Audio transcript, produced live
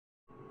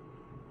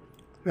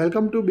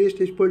Welcome to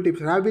Bestuseful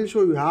Tips. I will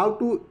show you how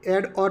to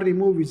add or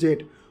remove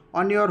widget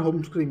on your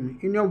home screen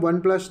in your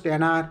OnePlus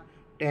 10R,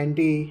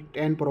 10T,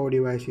 10 Pro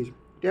devices.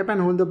 Tap and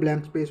hold the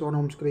blank space on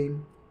home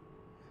screen.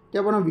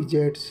 Tap on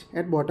widgets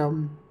at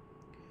bottom.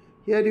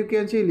 Here you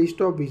can see list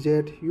of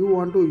widgets you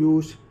want to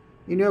use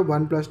in your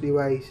OnePlus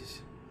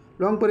device.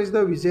 Long press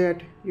the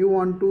widget you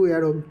want to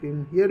add home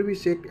screen. Here we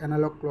set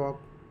analog clock.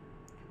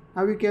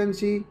 Now you can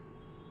see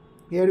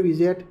add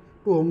widget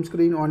to home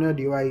screen on your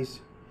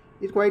device.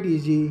 It's quite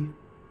easy.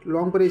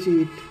 Long press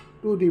it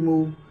to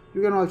remove.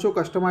 You can also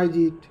customize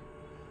it.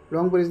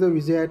 Long press the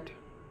widget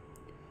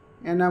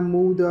and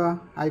move the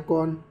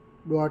icon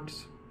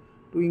dots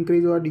to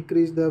increase or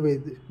decrease the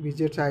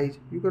widget size.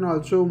 You can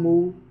also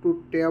move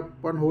to tap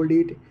and hold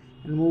it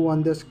and move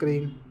on the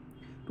screen.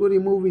 To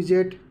remove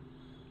widget,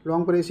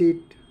 long press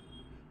it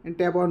and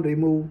tap on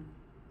remove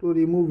to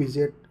remove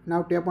widget.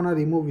 Now tap on a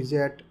remove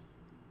widget.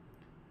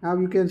 Now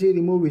you can see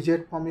remove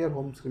widget from your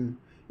home screen.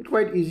 It's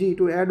quite easy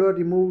to add or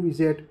remove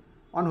widget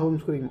on home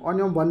screen on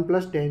your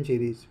OnePlus 10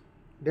 series.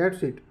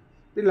 That's it.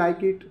 Please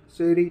like it,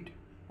 share it,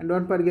 and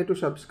don't forget to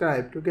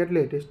subscribe to get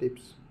latest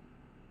tips.